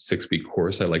this 6-week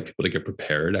course. I like people to get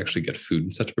prepared, actually get food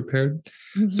and such prepared.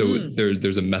 So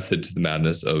there's a method to the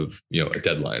madness of, a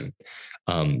deadline.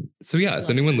 So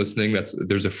anyone listening,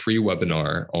 there's a free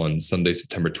webinar on Sunday,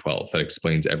 September 12th that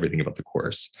explains everything about the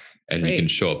course, and you can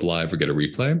show up live or get a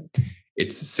replay.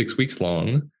 It's 6 weeks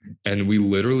long, and we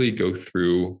literally go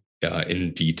through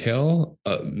in detail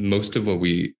most of what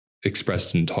we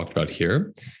expressed and talked about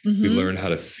here. We learn how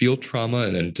to feel trauma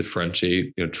and then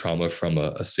differentiate, trauma from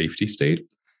a safety state.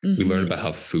 We learn about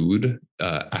how food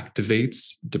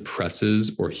activates,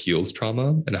 depresses, or heals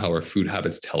trauma, and how our food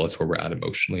habits tell us where we're at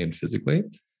emotionally and physically.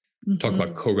 Talk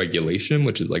about co-regulation,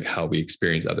 which is like how we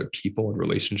experience other people and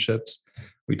relationships.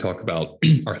 We talk about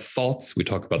our thoughts. We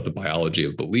talk about the biology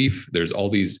of belief. There's all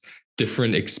these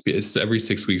different experiences. Every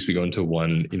 6 weeks, we go into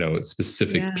one,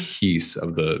 specific piece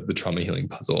of the trauma healing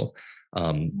puzzle.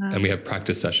 And we have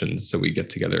practice sessions. So we get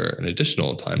together an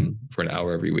additional time for an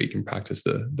hour every week and practice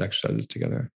the exercises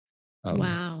together.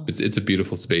 Wow. It's a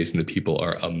beautiful space, and the people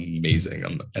are amazing.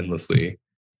 I'm endlessly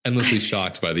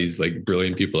shocked by these like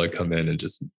brilliant people that come in and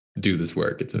just do this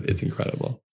work. It's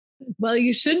incredible. Well,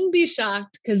 you shouldn't be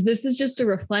shocked because this is just a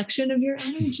reflection of your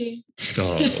energy.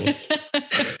 Oh.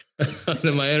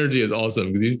 My energy is awesome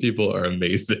because these people are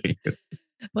amazing.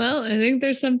 Well, I think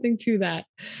there's something to that.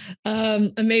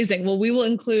 Amazing. Well, we will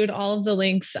include all of the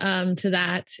links to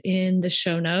that in the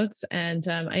show notes. And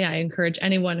I encourage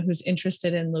anyone who's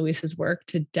interested in Luis's work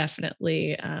to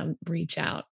definitely reach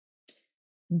out.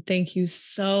 And thank you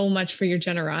so much for your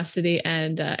generosity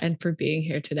and for being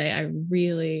here today. I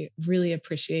really, really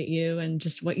appreciate you and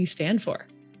just what you stand for.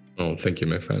 Oh, thank you,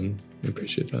 my friend. I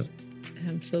appreciate that.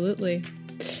 Absolutely.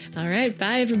 All right.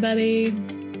 Bye, everybody.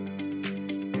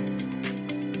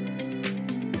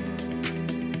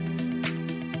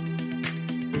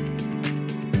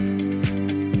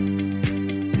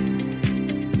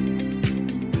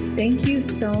 Thank you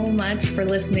so much for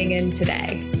listening in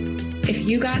today. If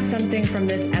you got something from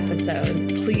this episode,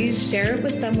 please share it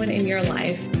with someone in your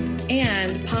life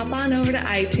and pop on over to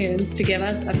iTunes to give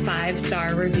us a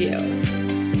 5-star review.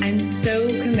 I'm so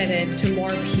committed to more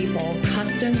people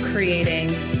custom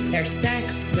creating their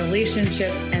sex,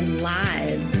 relationships, and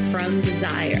lives from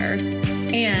desire.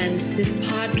 And this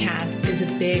podcast is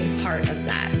a big part of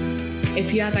that.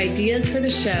 If you have ideas for the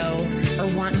show or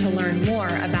want to learn more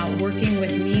about working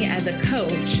with me as a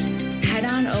coach, head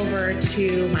on over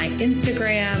to my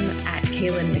Instagram at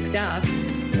Kaylin McDuff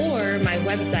or my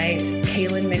website,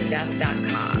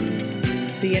 kaylinmcduff.com.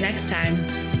 See you next time.